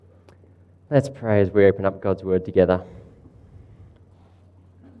Let's pray as we open up God's Word together.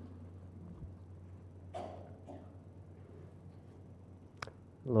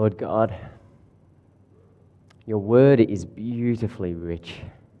 Lord God, your Word is beautifully rich.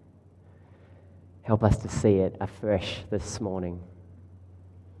 Help us to see it afresh this morning.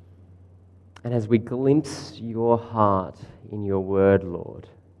 And as we glimpse your heart in your Word, Lord,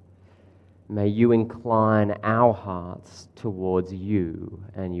 may you incline our hearts towards you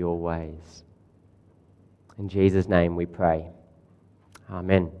and your ways. In Jesus' name we pray.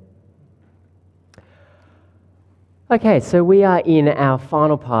 Amen. Okay, so we are in our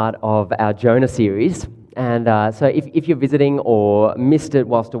final part of our Jonah series. And so if you're visiting or missed it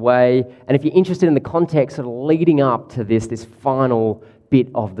whilst away, and if you're interested in the context sort of leading up to this final bit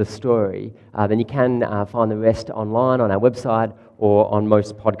of the story, then you can find the rest online on our website or on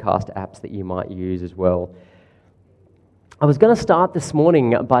most podcast apps that you might use as well. I was going to start this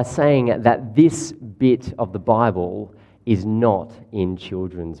morning by saying that this bit of the Bible is not in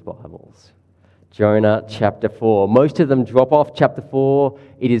children's Bibles. Jonah chapter 4. Most of them drop off chapter 4.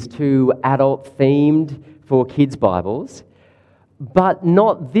 It is too adult-themed for kids' Bibles. But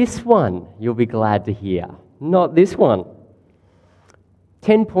not this one, you'll be glad to hear. Not this one.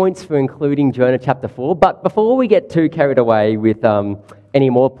 10 points for including Jonah chapter 4. But before we get too carried away with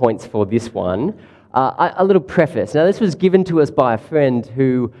any more points for this one, a little preface. Now, this was given to us by a friend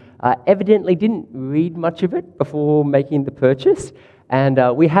who evidently didn't read much of it before making the purchase. And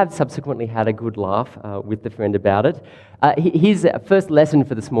we have subsequently had a good laugh with the friend about it. His first lesson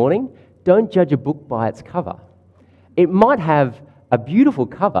for this morning: don't judge a book by its cover. It might have a beautiful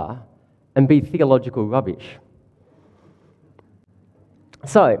cover and be theological rubbish.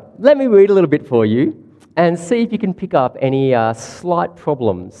 So, let me read a little bit for you and see if you can pick up any slight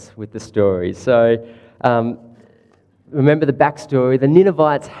problems with the story. So, remember the backstory. The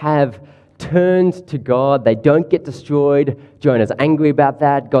Ninevites have turned to God. They don't get destroyed. Jonah's angry about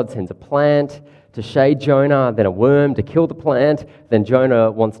that. God sends a plant to shade Jonah, then a worm to kill the plant. Then Jonah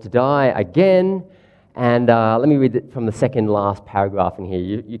wants to die again. And let me read it from the second last paragraph in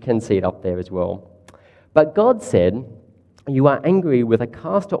here. You can see it up there as well. But God said, "You are angry with a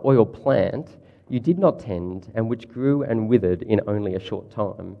castor oil plant you did not tend, and which grew and withered in only a short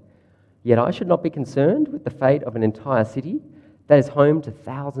time. Yet I should not be concerned with the fate of an entire city that is home to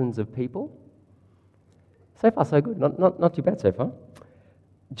thousands of people." So far, so good. Not too bad so far.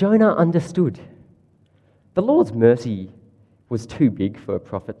 Jonah understood. The Lord's mercy was too big for a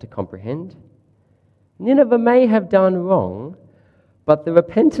prophet to comprehend. Nineveh may have done wrong, but the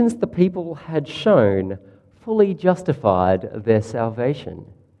repentance the people had shown fully justified their salvation.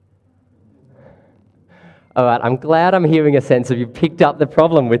 All right, I'm glad I'm hearing a sense of you picked up the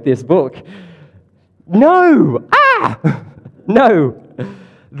problem with this book. No! No!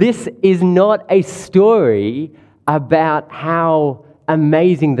 This is not a story about how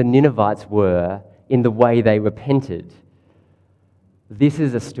amazing the Ninevites were in the way they repented. This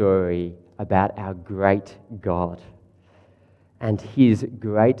is a story about our great God and his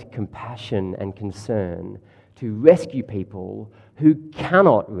great compassion and concern to rescue people who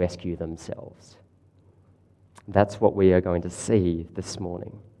cannot rescue themselves. That's what we are going to see this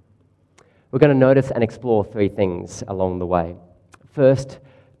morning. We're going to notice and explore three things along the way. First,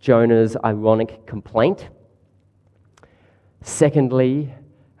 Jonah's ironic complaint. Secondly,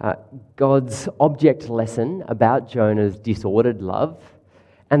 God's object lesson about Jonah's disordered love.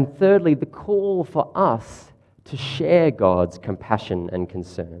 And thirdly, the call for us to share God's compassion and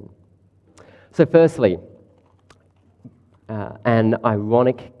concern. So firstly, an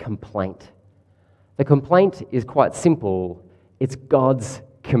ironic complaint. The complaint is quite simple. It's God's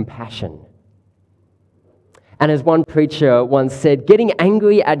compassion. And as one preacher once said, getting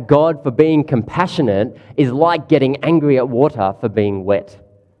angry at God for being compassionate is like getting angry at water for being wet.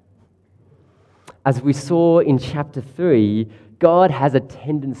 As we saw in chapter 3, God has a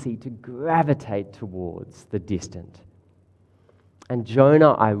tendency to gravitate towards the distant. And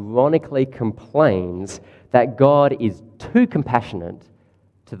Jonah ironically complains that God is too compassionate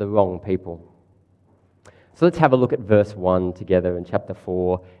to the wrong people. So let's have a look at verse 1 together in chapter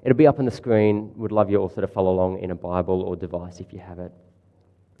 4. It'll be up on the screen. Would love you also to follow along in a Bible or device if you have it.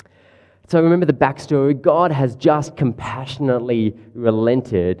 So remember the backstory. God has just compassionately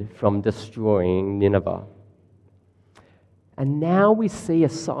relented from destroying Nineveh. And now we see a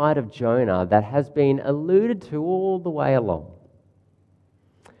side of Jonah that has been alluded to all the way along.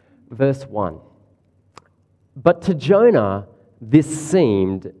 Verse 1. But to Jonah, this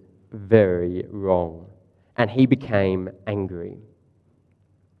seemed very wrong, and he became angry.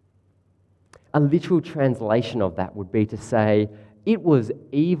 A literal translation of that would be to say, It was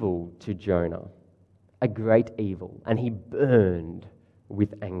evil to Jonah, a great evil, and he burned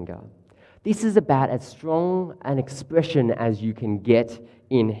with anger. This is about as strong an expression as you can get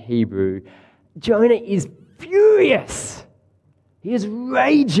in Hebrew. Jonah is furious. He is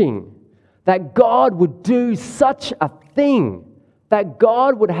raging that God would do such a thing, that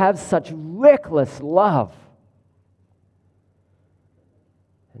God would have such reckless love.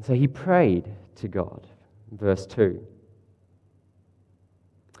 And so he prayed to God. Verse 2.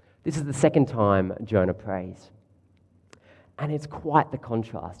 This is the second time Jonah prays. And it's quite the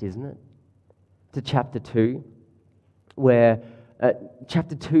contrast, isn't it, to chapter 2, where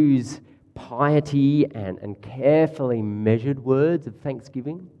chapter 2's piety and carefully measured words of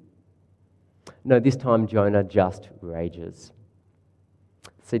thanksgiving. No, this time Jonah just rages.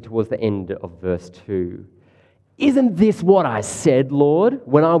 See, towards the end of verse 2, "Isn't this what I said, Lord,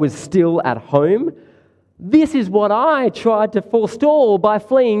 when I was still at home? This is what I tried to forestall by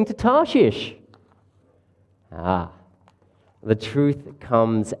fleeing to Tarshish." The truth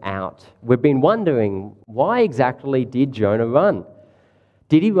comes out. We've been wondering, why exactly did Jonah run?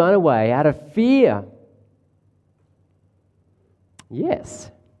 Did he run away out of fear?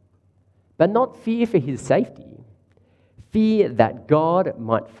 Yes, but not fear for his safety. Fear that God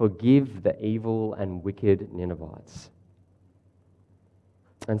might forgive the evil and wicked Ninevites.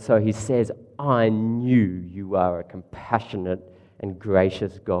 And so he says, "I knew you are a compassionate and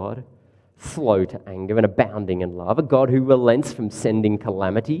gracious God, slow to anger and abounding in love, a God who relents from sending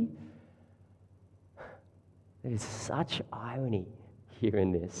calamity." There is such irony here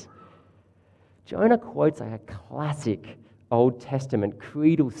in this. Jonah quotes a classic Old Testament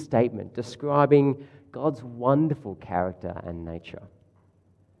creedal statement describing God's wonderful character and nature.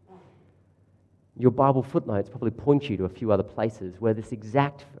 Your Bible footnotes probably point you to a few other places where this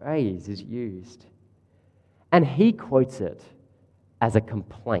exact phrase is used. And he quotes it as a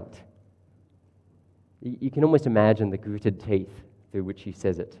complaint. You can almost imagine the gritted teeth through which he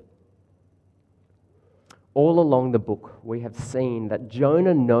says it. All along the book, we have seen that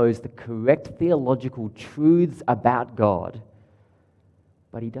Jonah knows the correct theological truths about God,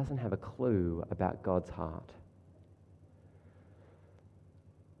 but he doesn't have a clue about God's heart.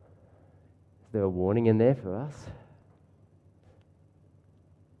 Is there a warning in there for us?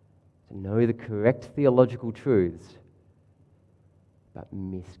 To know the correct theological truths, but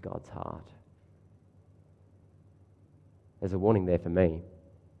miss God's heart. There's a warning there for me.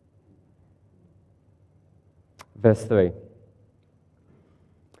 Verse 3.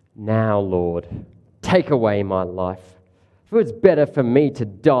 "Now, Lord, take away my life, for it's better for me to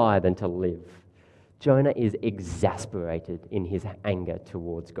die than to live." Jonah is exasperated in his anger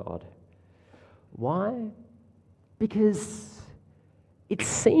towards God. Why? Because it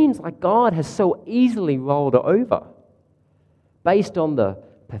seems like God has so easily rolled over based on the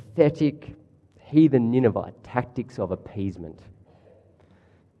pathetic heathen Ninevite tactics of appeasement.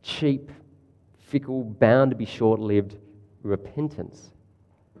 Cheap, fickle, bound to be short-lived repentance.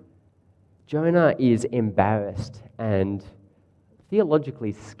 Jonah is embarrassed and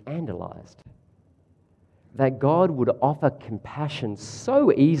theologically scandalized that God would offer compassion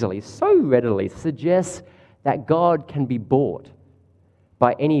so easily, so readily, suggests that God can be bought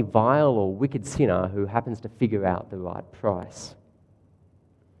by any vile or wicked sinner who happens to figure out the right price.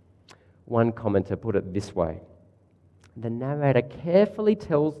 One commentator put it this way: the narrator carefully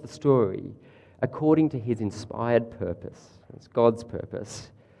tells the story according to his inspired purpose. It's God's purpose,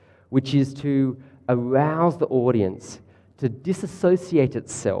 which is to arouse the audience to disassociate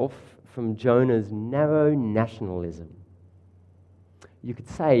itself from Jonah's narrow nationalism. You could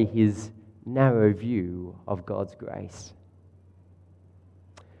say his narrow view of God's grace.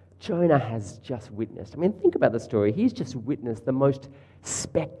 Jonah has just witnessed, think about the story. He's just witnessed the most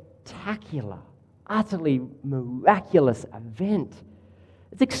spectacular, utterly miraculous event.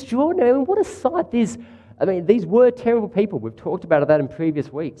 It's extraordinary. What a sight. These were terrible people. We've talked about that in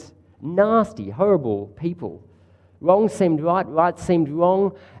previous weeks. Nasty, horrible people. Wrong seemed right, right seemed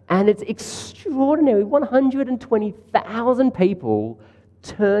wrong, and it's extraordinary. 120,000 people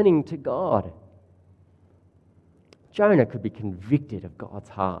turning to God. Jonah could be convicted of God's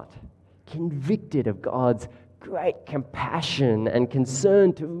heart, convicted of God's great compassion and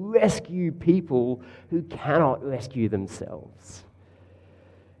concern to rescue people who cannot rescue themselves.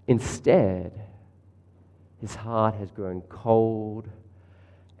 Instead, his heart has grown cold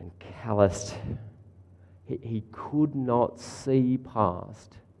and calloused. He could not see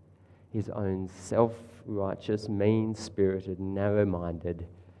past his own self-righteous, mean-spirited, narrow-minded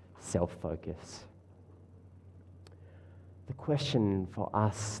self-focus. The question for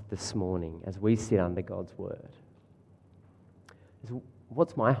us this morning as we sit under God's word: is,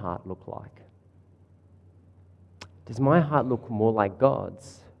 what's my heart look like? Does my heart look more like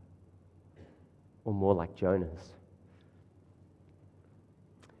God's or more like Jonah's?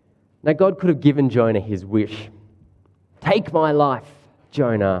 Now, God could have given Jonah his wish. Take my life,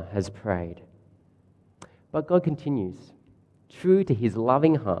 Jonah has prayed. But God continues. True to his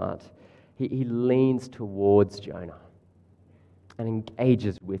loving heart, he leans towards Jonah and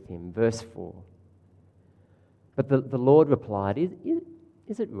engages with him. Verse 4. But the Lord replied,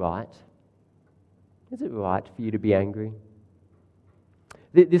 is it right? Is it right for you to be angry?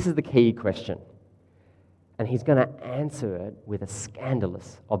 This is the key question. And he's going to answer it with a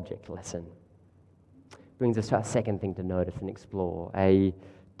scandalous object lesson. Brings us to our second thing to notice and explore, a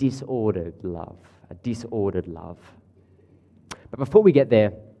disordered love. A disordered love. But before we get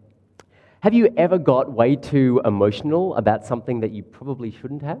there, have you ever got way too emotional about something that you probably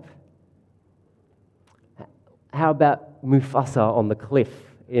shouldn't have? How about Mufasa on the cliff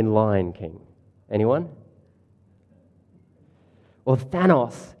in Lion King? Anyone? Or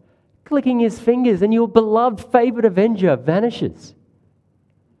Thanos clicking his fingers and your beloved favourite Avenger vanishes?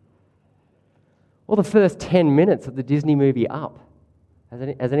 Or the first 10 minutes of the Disney movie Up?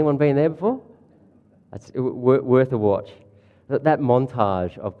 Has anyone been there before? It's worth a watch. That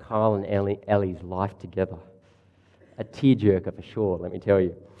montage of Carl and Ellie's life together. A tearjerker for sure, let me tell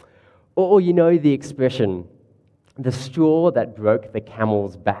you. Or you know the expression, the straw that broke the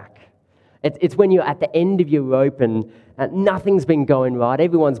camel's back. It's when you're at the end of your rope and nothing's been going right,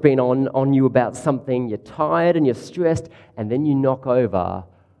 everyone's been on you about something, you're tired and you're stressed, and then you knock over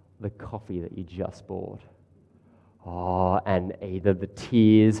the coffee that you just bought. Oh, and either the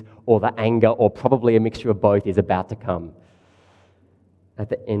tears or the anger or probably a mixture of both is about to come at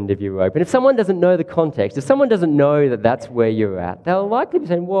the end of your rope. And if someone doesn't know the context, if someone doesn't know that that's where you're at, they'll likely be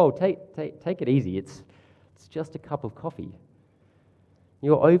saying, whoa, take it easy. It's just a cup of coffee.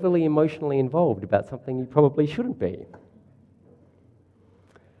 You're overly emotionally involved about something you probably shouldn't be.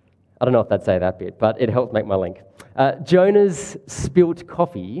 I don't know if I'd say that bit, but it helps make my link. Jonah's spilt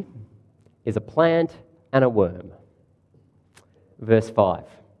coffee is a plant and a worm. Verse 5.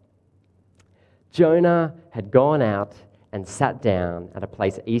 Jonah had gone out and sat down at a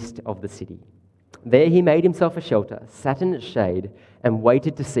place east of the city. There he made himself a shelter, sat in its shade, and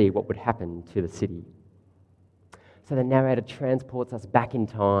waited to see what would happen to the city. So the narrator transports us back in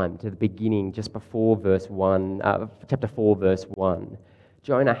time to the beginning, just before chapter 4, verse 1.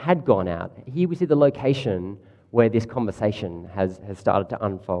 Jonah had gone out. Here we see the location where this conversation has started to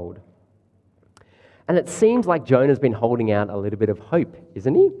unfold. And it seems like Jonah's been holding out a little bit of hope,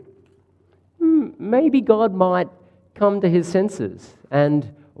 isn't he? Maybe God might come to his senses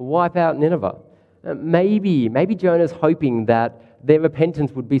and wipe out Nineveh. Maybe Jonah's hoping that their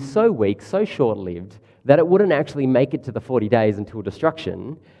repentance would be so weak, so short-lived, that it wouldn't actually make it to the 40 days until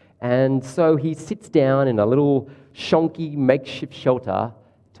destruction. And so he sits down in a little shonky makeshift shelter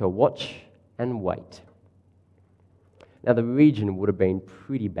to watch and wait. Now, the region would have been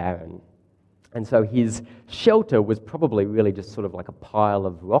pretty barren. And so his shelter was probably really just sort of like a pile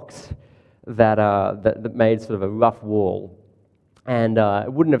of rocks that made sort of a rough wall. And he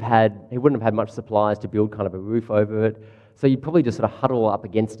wouldn't have had much supplies to build kind of a roof over it. So you'd probably just sort of huddle up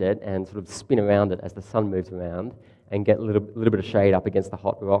against it and sort of spin around it as the sun moves around and get a little bit of shade up against the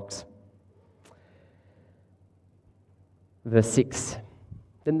hot rocks. Verse 6.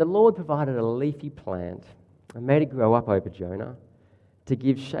 Then the Lord provided a leafy plant and made it grow up over Jonah to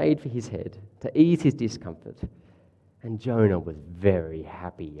give shade for his head, to ease his discomfort. And Jonah was very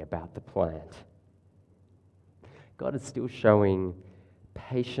happy about the plant. God is still showing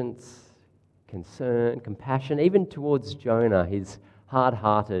patience, concern, compassion, even towards Jonah, his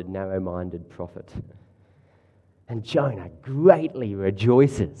hard-hearted, narrow-minded prophet. And Jonah greatly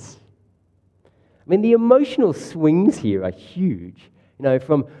rejoices. I mean, the emotional swings here are huge. You know,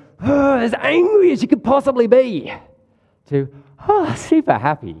 from as angry as you could possibly be to super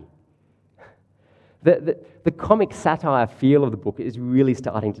happy. The comic satire feel of the book is really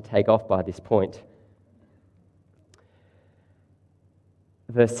starting to take off by this point.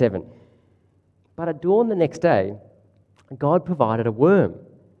 Verse 7. But at dawn the next day, God provided a worm,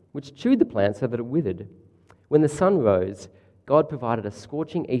 which chewed the plant so that it withered. When the sun rose, God provided a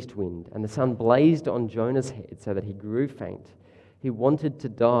scorching east wind, and the sun blazed on Jonah's head so that he grew faint. He wanted to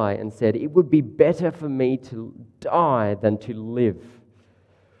die and said, "It would be better for me to die than to live."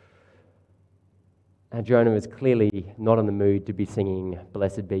 Now, Jonah is clearly not in the mood to be singing,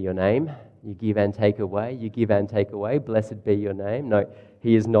 "Blessed be your name. You give and take away. You give and take away. Blessed be your name." No,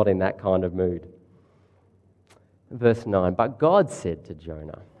 he is not in that kind of mood. Verse 9, but God said to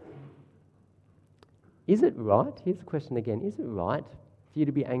Jonah, Is it right? Here's the question again. Is it right for you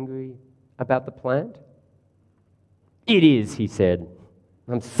to be angry about the plant? It is, he said.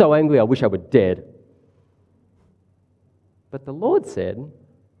 I'm so angry, I wish I were dead. But the Lord said,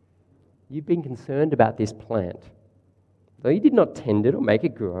 you've been concerned about this plant. Though you did not tend it or make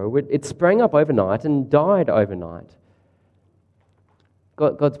it grow, it sprang up overnight and died overnight.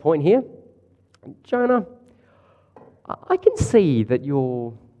 God's point here, Jonah, I can see that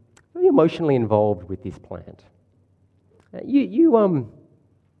you're very emotionally involved with this plant. You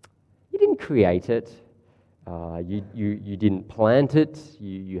didn't create it. You didn't plant it.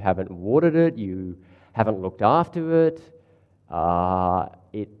 You haven't watered it. You haven't looked after it.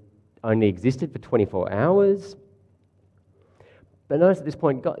 It only existed for 24 hours. But notice at this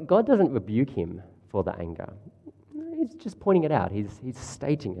point, God doesn't rebuke him for the anger. He's just pointing it out. He's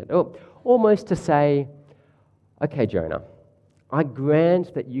stating it. Almost to say, okay, Jonah, I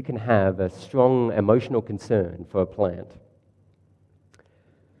grant that you can have a strong emotional concern for a plant.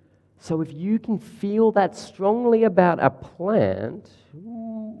 So if you can feel that strongly about a plant,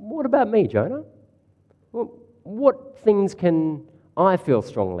 what about me, Jonah? What things can I feel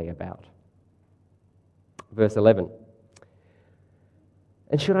strongly about? Verse 11.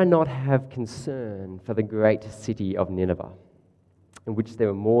 And should I not have concern for the great city of Nineveh, in which there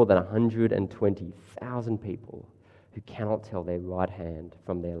are more than 120,000 people who cannot tell their right hand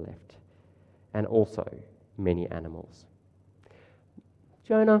from their left, and also many animals?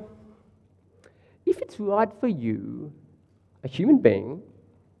 Jonah, if it's right for you, a human being,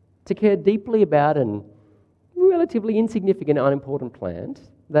 to care deeply about an relatively insignificant, unimportant plant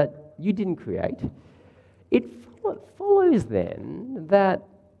that you didn't create, it follows then that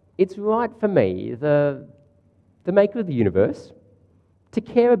it's right for me, the maker of the universe, to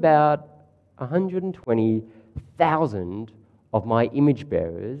care about 120,000 of my image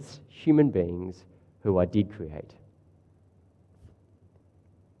bearers, human beings, who I did create.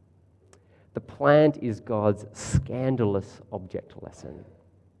 The plant is God's scandalous object lesson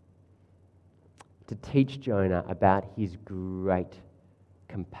to teach Jonah about his great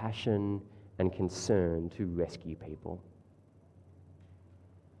compassion and concern to rescue people.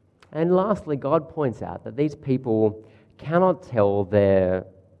 And lastly, God points out that these people cannot tell their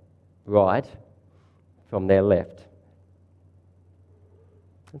right from their left.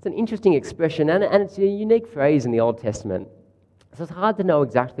 It's an interesting expression, and it's a unique phrase in the Old Testament. So it's hard to know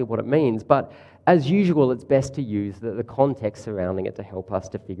exactly what it means, but as usual, it's best to use the context surrounding it to help us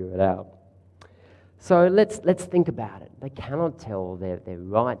to figure it out. So let's think about it. They cannot tell their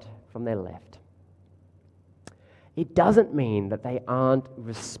right from their left. It doesn't mean that they aren't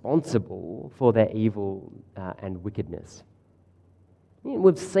responsible for their evil and wickedness.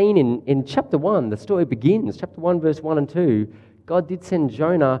 We've seen in chapter 1, the story begins, chapter 1, verse 1 and 2, God did send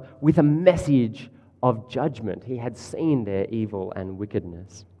Jonah with a message of judgment. He had seen their evil and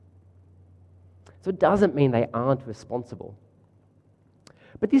wickedness. So it doesn't mean they aren't responsible.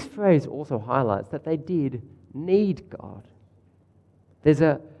 But this phrase also highlights that they did need God. There's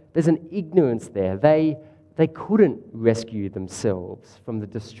an ignorance there. They couldn't rescue themselves from the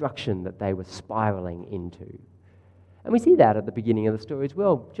destruction that they were spiraling into. And we see that at the beginning of the story as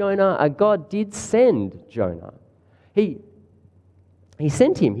well. God did send Jonah. He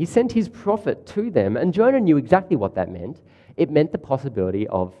sent him. He sent his prophet to them, and Jonah knew exactly what that meant. It meant the possibility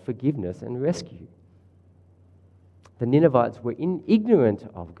of forgiveness and rescue. The Ninevites were ignorant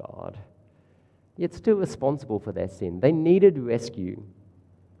of God, yet still responsible for their sin. They needed rescue,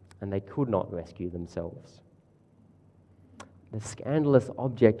 and they could not rescue themselves. The scandalous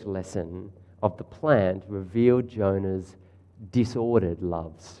object lesson of the plant revealed Jonah's disordered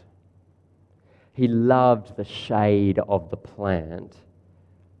loves. He loved the shade of the plant,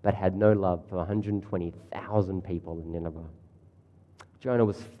 but had no love for 120,000 people in Nineveh. Jonah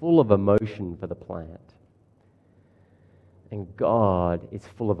was full of emotion for the plant. And God is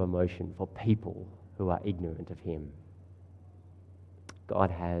full of emotion for people who are ignorant of him. God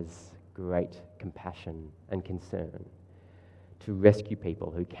has great compassion and concern to rescue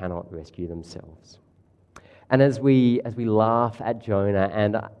people who cannot rescue themselves. And as we laugh at Jonah,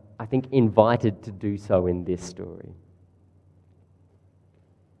 and I think invited to do so in this story,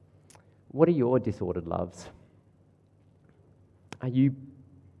 what are your disordered loves? Are you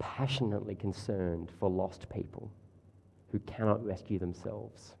passionately concerned for lost people who cannot rescue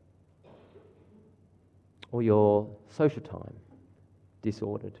themselves? Or your social time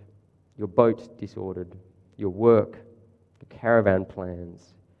disordered, your boat disordered, your work, your caravan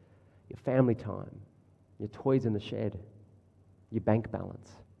plans, your family time, your toys in the shed, your bank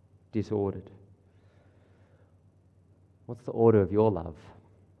balance disordered? What's the order of your love?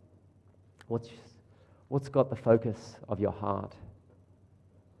 What's What's got the focus of your heart?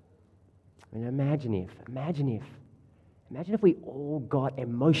 I mean, imagine if we all got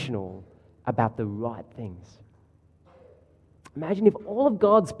emotional about the right things. Imagine if all of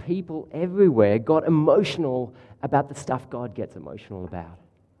God's people everywhere got emotional about the stuff God gets emotional about.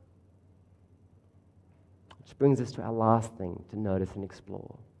 Which brings us to our last thing to notice and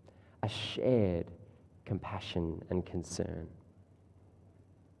explore: a shared compassion and concern.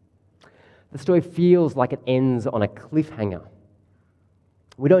 The story feels like it ends on a cliffhanger.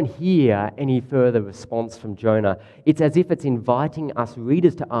 We don't hear any further response from Jonah. It's as if it's inviting us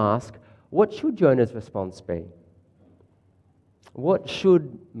readers to ask, what should Jonah's response be? What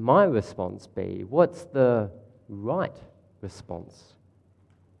should my response be? What's the right response?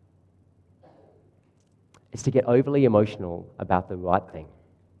 It's to get overly emotional about the right thing.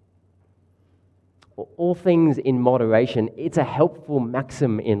 All things in moderation, it's a helpful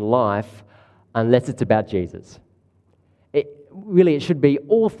maxim in life unless it's about Jesus. It should be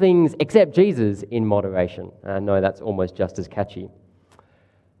all things except Jesus in moderation. I know that's almost just as catchy.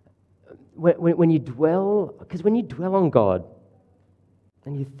 When you dwell on God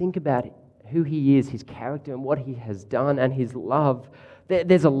and you think about who He is, His character and what He has done and His love,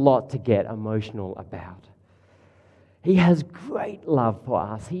 there's a lot to get emotional about. He has great love for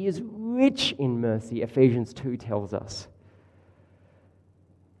us. He is rich in mercy, Ephesians 2 tells us.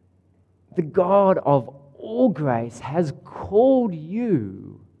 The God of all grace has called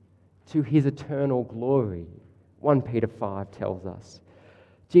you to His eternal glory, 1 Peter 5 tells us.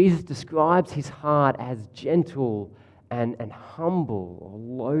 Jesus describes His heart as gentle and humble or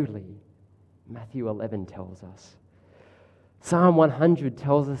lowly, Matthew 11 tells us. Psalm 100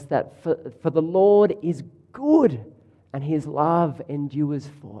 tells us that for the Lord is good and His love endures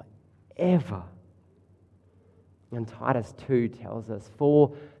forever. And Titus 2 tells us,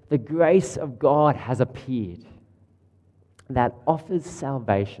 for the grace of God has appeared that offers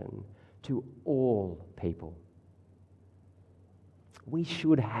salvation to all people. We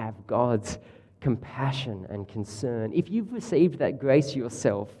should have God's compassion and concern. If you've received that grace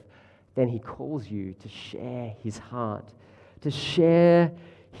yourself, then He calls you to share His heart, to share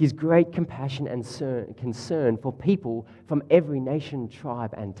His great compassion and concern for people from every nation,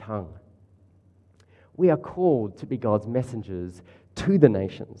 tribe, and tongue. We are called to be God's messengers to the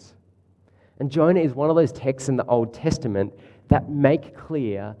nations. And Jonah is one of those texts in the Old Testament that make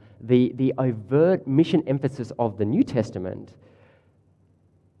clear the overt mission emphasis of the New Testament.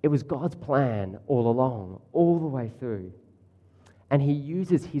 It was God's plan all along, all the way through. And He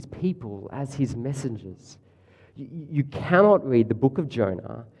uses His people as His messengers. You cannot read the book of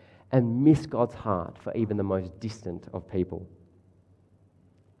Jonah and miss God's heart for even the most distant of people.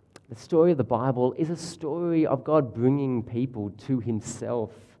 The story of the Bible is a story of God bringing people to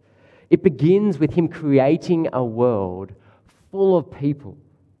Himself. It begins with Him creating a world full of people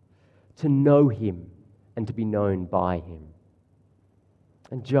to know Him and to be known by Him.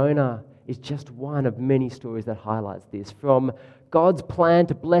 And Jonah is just one of many stories that highlights this. From God's plan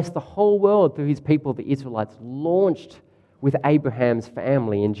to bless the whole world through His people, the Israelites, launched with Abraham's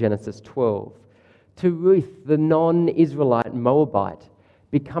family in Genesis 12, to Ruth, the non-Israelite Moabite,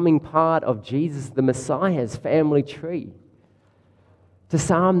 becoming part of Jesus, the Messiah's family tree, to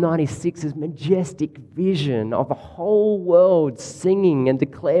Psalm 96's majestic vision of a whole world singing and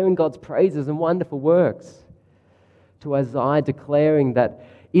declaring God's praises and wonderful works, to Isaiah declaring that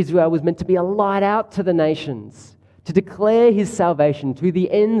Israel was meant to be a light out to the nations, to declare His salvation to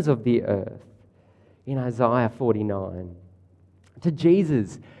the ends of the earth in Isaiah 49, to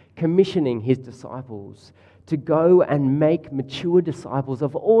Jesus commissioning His disciples to go and make mature disciples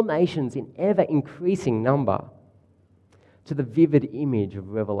of all nations in ever increasing number, to the vivid image of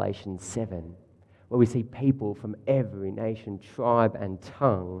Revelation 7, where we see people from every nation, tribe, and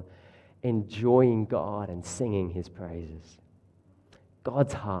tongue enjoying God and singing His praises.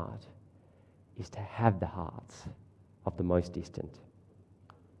 God's heart is to have the hearts of the most distant.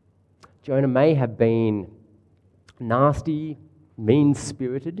 Jonah may have been nasty,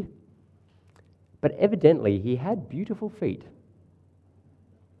 mean-spirited, but evidently he had beautiful feet.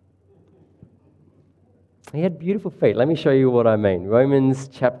 He had beautiful feet. Let me show you what I mean. Romans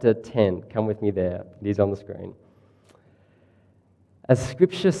chapter 10. Come with me there. It is on the screen. As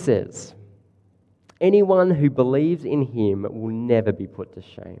Scripture says, anyone who believes in Him will never be put to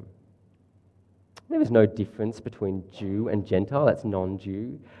shame. There is no difference between Jew and Gentile, that's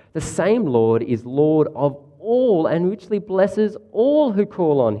non-Jew. The same Lord is Lord of all and richly blesses all who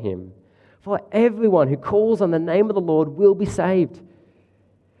call on Him. For everyone who calls on the name of the Lord will be saved.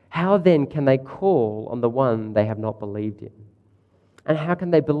 How then can they call on the one they have not believed in? And how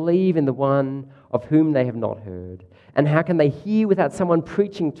can they believe in the one of whom they have not heard? And how can they hear without someone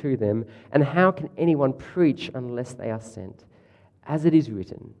preaching to them? And how can anyone preach unless they are sent? As it is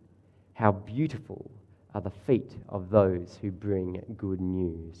written, how beautiful are the feet of those who bring good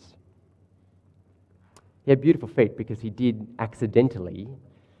news. He had beautiful feet because he did accidentally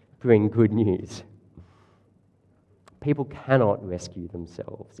bring good news. People cannot rescue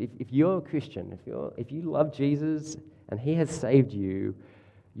themselves. If you're a Christian, if you love Jesus and he has saved you,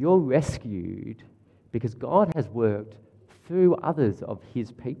 you're rescued because God has worked through others of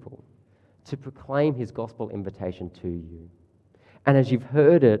his people to proclaim his gospel invitation to you. And as you've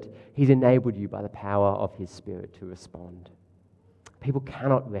heard it, he's enabled you by the power of his Spirit to respond. People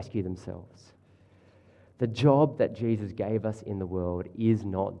cannot rescue themselves. The job that Jesus gave us in the world is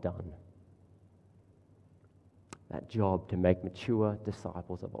not done. That job to make mature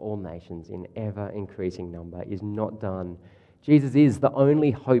disciples of all nations in ever-increasing number is not done. Jesus is the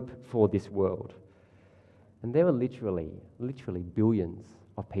only hope for this world. And there are literally billions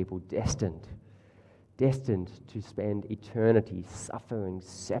of people destined to spend eternity suffering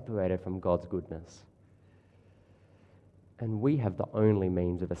separated from God's goodness. And we have the only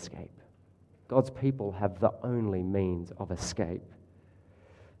means of escape. God's people have the only means of escape.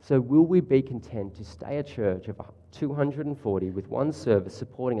 So will we be content to stay a church of 240 with one service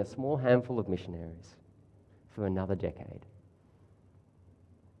supporting a small handful of missionaries for another decade?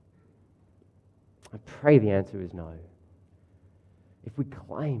 I pray the answer is no. If we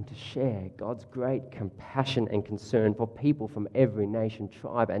claim to share God's great compassion and concern for people from every nation,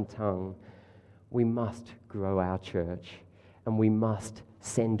 tribe, and tongue, we must grow our church and we must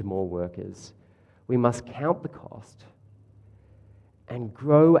send more workers. We must count the cost and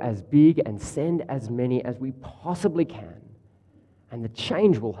grow as big and send as many as we possibly can. And the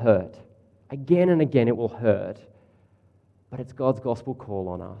change will hurt. Again and again it will hurt. But it's God's gospel call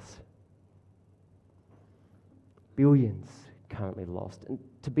on us. Billions currently lost. And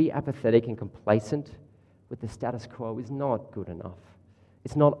to be apathetic and complacent with the status quo is not good enough.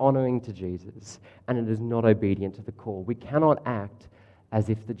 It's not honouring to Jesus, and it is not obedient to the call. We cannot act as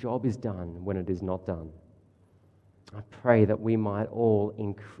if the job is done when it is not done. I pray that we might all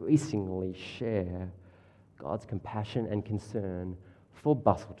increasingly share God's compassion and concern for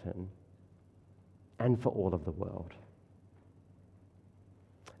Bustleton and for all of the world.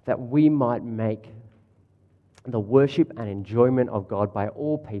 That we might make the worship and enjoyment of God by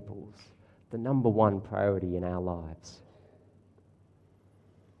all peoples the number one priority in our lives.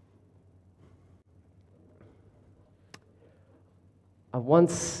 I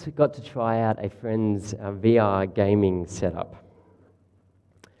once got to try out a friend's VR gaming setup.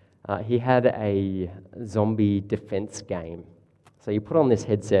 He had a zombie defense game. So you put on this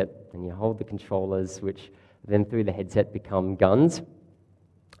headset and you hold the controllers, which then through the headset become guns.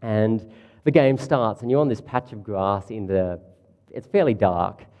 And the game starts and you're on this patch of grass it's fairly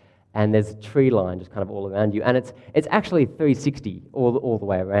dark, and there's a tree line just kind of all around you. And it's actually 360 all the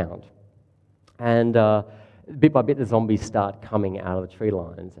way around. And bit by bit, the zombies start coming out of the tree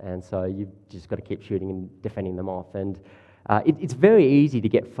lines, and so you've just got to keep shooting and defending them off. And it's very easy to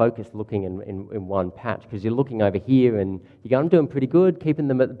get focused looking in one patch, because you're looking over here and you go, I'm doing pretty good, keeping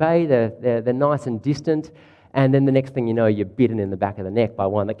them at bay, they're nice and distant, and then the next thing you know, you're bitten in the back of the neck by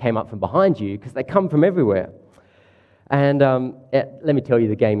one that came up from behind you, because they come from everywhere. And let me tell you,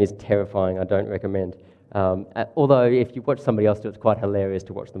 the game is terrifying. I don't recommend. Although if you watch somebody else do it, it's quite hilarious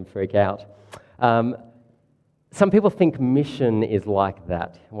to watch them freak out. Some people think mission is like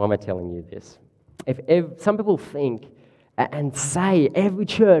that. Why am I telling you this? Some people think and say, every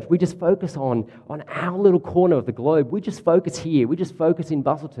church, we just focus on our little corner of the globe. We just focus here. We just focus in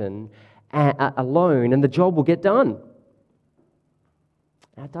Bustleton alone, and the job will get done.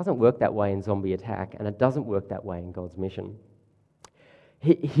 Now, it doesn't work that way in Zombie Attack, and it doesn't work that way in God's mission.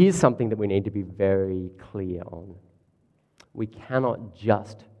 Here's something that we need to be very clear on. We cannot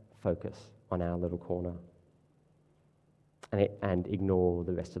just focus on our little corner and ignore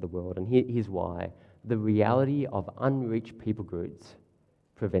the rest of the world. And here's why. The reality of unreached people groups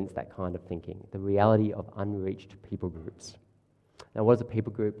prevents that kind of thinking. The reality of unreached people groups. Now, what is a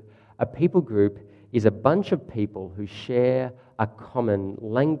people group? A people group is a bunch of people who share a common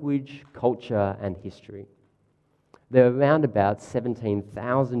language, culture, and history. There are around about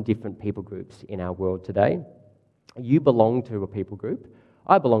 17,000 different people groups in our world today. You belong to a people group.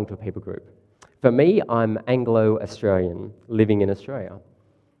 I belong to a people group. For me, I'm Anglo-Australian, living in Australia.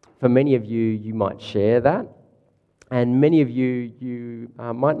 For many of you, you might share that, and many of you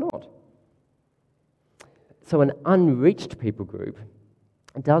might not. So an unreached people group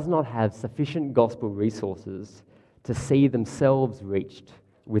does not have sufficient gospel resources to see themselves reached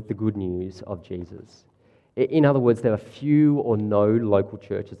with the good news of Jesus. In other words, there are few or no local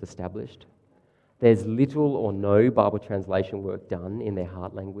churches established. There's little or no Bible translation work done in their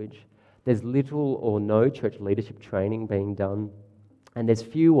heart language. There's little or no church leadership training being done. And there's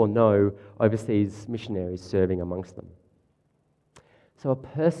few or no overseas missionaries serving amongst them. So a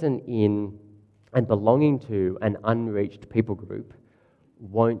person in and belonging to an unreached people group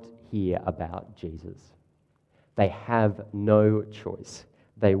won't hear about Jesus. They have no choice.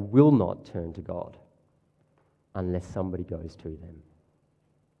 They will not turn to God unless somebody goes to them.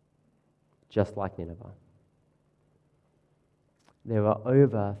 Just like Nineveh. There are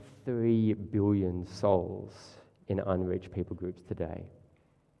over 3 billion souls in unreached people groups today.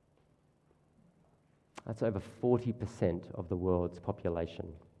 That's over 40% of the world's population.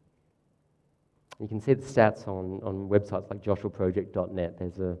 You can see the stats on websites like joshuaproject.net.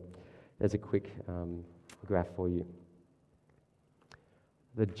 There's a quick graph for you.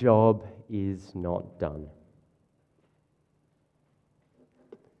 The job is not done.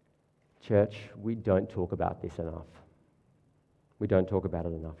 Church, we don't talk about this enough. We don't talk about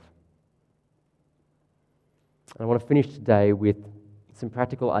it enough. And I want to finish today with some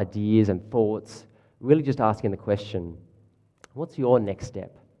practical ideas and thoughts, really just asking the question, what's your next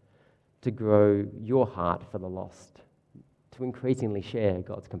step to grow your heart for the lost, to increasingly share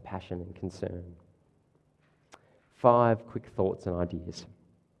God's compassion and concern? 5 quick thoughts and ideas.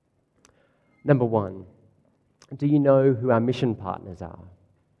 Number 1, do you know who our mission partners are?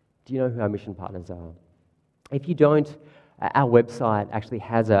 Do you know who our mission partners are? If you don't, our website actually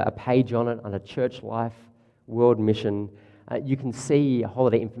has a page on it under Church Life, World Mission. You can see a whole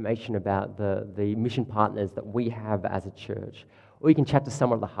lot of information about the mission partners that we have as a church. Or you can chat to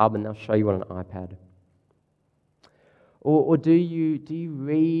someone at the hub and they'll show you on an iPad. Or do you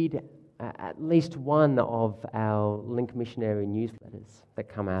read at least one of our Link Missionary newsletters that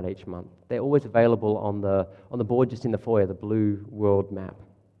come out each month? They're always available on the board just in the foyer, the blue world map.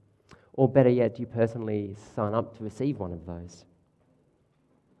 Or better yet, do you personally sign up to receive one of those?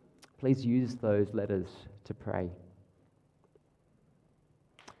 Please use those letters to pray.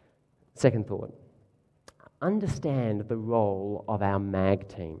 Second thought, understand the role of our MAG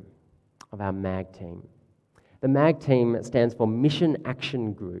team. The MAG team stands for Mission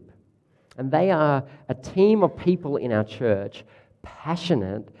Action Group. And they are a team of people in our church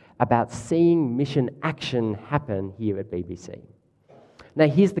passionate about seeing mission action happen here at BBC. Now,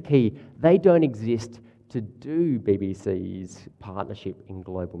 here's the key. They don't exist to do BBC's partnership in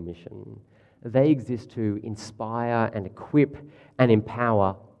global mission. They exist to inspire and equip and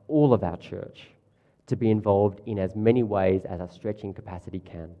empower all of our church to be involved in as many ways as our stretching capacity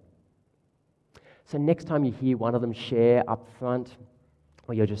can. So next time you hear one of them share up front,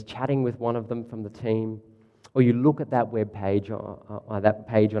 or you're just chatting with one of them from the team, or you look at that web page or that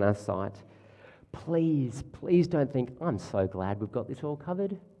page on our site, please don't think, I'm so glad we've got this all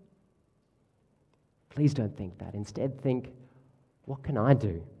covered. Please don't think that. Instead, think, what can I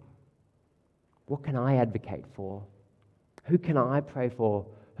do? What can I advocate for? Who can I pray for?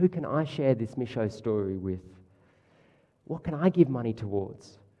 Who can I share this Misho story with? What can I give money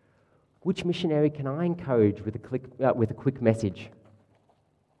towards? Which missionary can I encourage with a quick message?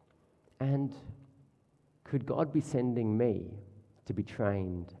 And could God be sending me to be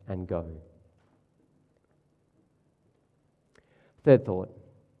trained and go? Third thought,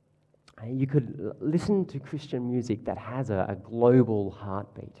 you could listen to Christian music that has a global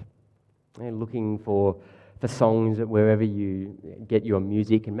heartbeat. You're looking for songs wherever you get your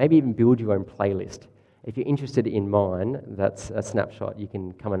music, and maybe even build your own playlist. If you're interested in mine, that's a snapshot. You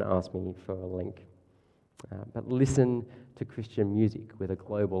can come and ask me for a link. But listen to Christian music with a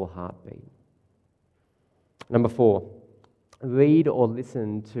global heartbeat. Number 4, read or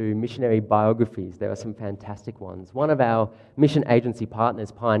listen to missionary biographies. There are some fantastic ones. One of our mission agency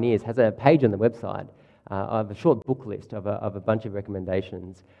partners, Pioneers, has a page on the website of a short book list of a bunch of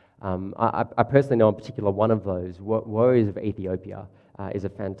recommendations. I personally know in particular one of those, Warriors of Ethiopia, is a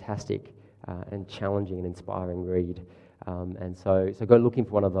fantastic and challenging and inspiring read. And so go looking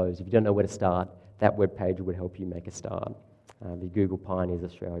for one of those. If you don't know where to start, that webpage would help you make a start. If you Google Pioneers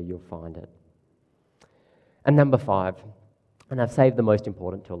Australia, you'll find it. And number 5, and I've saved the most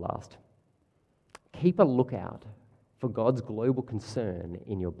important till last. Keep a lookout for God's global concern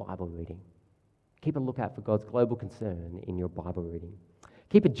in your Bible reading. Keep a lookout for God's global concern in your Bible reading.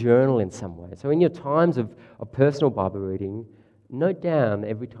 Keep a journal in some way. So in your times of personal Bible reading, note down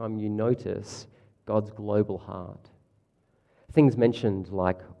every time you notice God's global heart. Things mentioned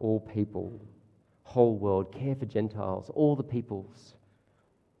like all people, whole world, care for Gentiles, all the peoples.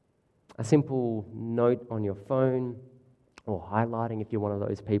 A simple note on your phone, or highlighting if you're one of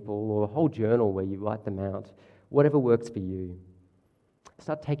those people, or a whole journal where you write them out, whatever works for you.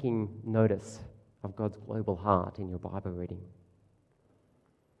 Start taking notice of God's global heart in your Bible reading.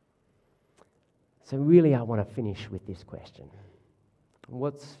 So really, I want to finish with this question.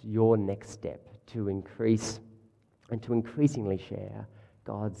 What's your next step to increase and to increasingly share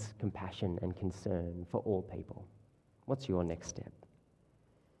God's compassion and concern for all people? What's your next step?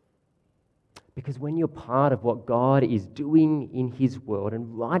 Because when you're part of what God is doing in His world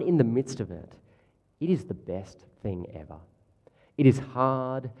and right in the midst of it, it is the best thing ever. It is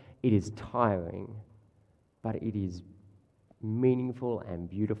hard, it is tiring, but it is meaningful and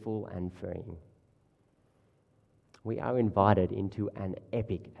beautiful and freeing. We are invited into an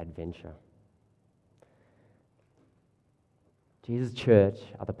epic adventure. Jesus' church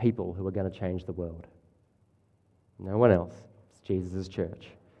are the people who are going to change the world. No one else. It's Jesus' church.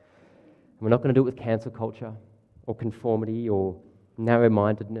 And we're not going to do it with cancel culture or conformity or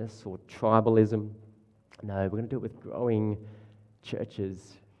narrow-mindedness or tribalism. No, we're going to do it with growing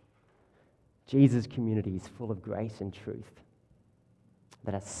churches, Jesus communities full of grace and truth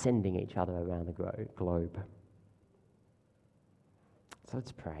that are sending each other around the globe. So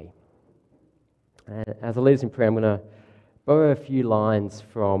let's pray. And as I lead us in prayer, I'm going to borrow a few lines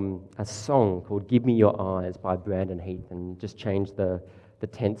from a song called Give Me Your Eyes by Brandon Heath and just change the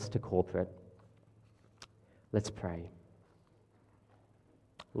tense to corporate. Let's pray.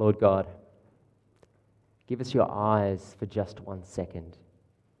 Lord God, give us your eyes for just 1 second.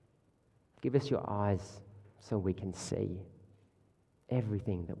 Give us your eyes so we can see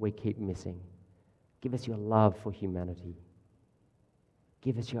everything that we keep missing. Give us your love for humanity.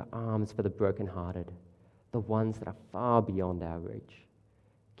 Give us your arms for the brokenhearted, the ones that are far beyond our reach.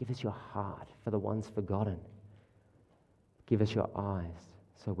 Give us your heart for the ones forgotten. Give us your eyes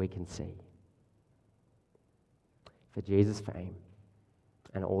so we can see. For Jesus' fame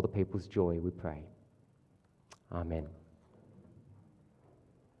and all the people's joy, we pray. Amen.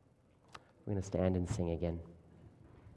 We're going to stand and sing again.